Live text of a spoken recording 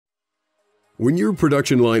When your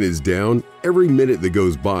production line is down, every minute that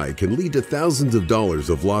goes by can lead to thousands of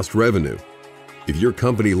dollars of lost revenue. If your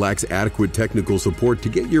company lacks adequate technical support to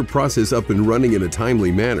get your process up and running in a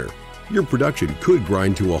timely manner, your production could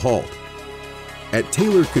grind to a halt. At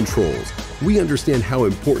Taylor Controls, we understand how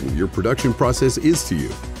important your production process is to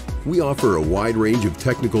you. We offer a wide range of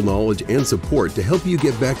technical knowledge and support to help you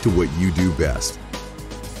get back to what you do best.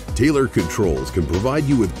 Taylor Controls can provide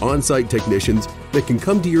you with on-site technicians that can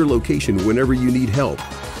come to your location whenever you need help.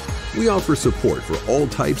 We offer support for all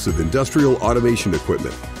types of industrial automation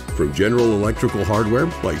equipment, from general electrical hardware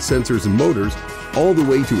like sensors and motors, all the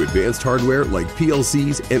way to advanced hardware like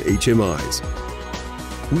PLCs and HMIs.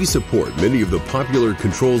 We support many of the popular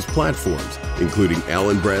controls platforms, including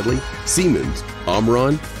Allen Bradley, Siemens,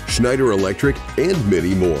 Omron, Schneider Electric, and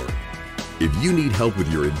many more. If you need help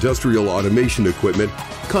with your industrial automation equipment,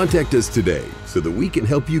 contact us today so that we can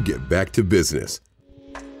help you get back to business.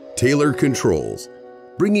 Taylor Controls,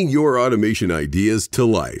 bringing your automation ideas to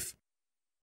life.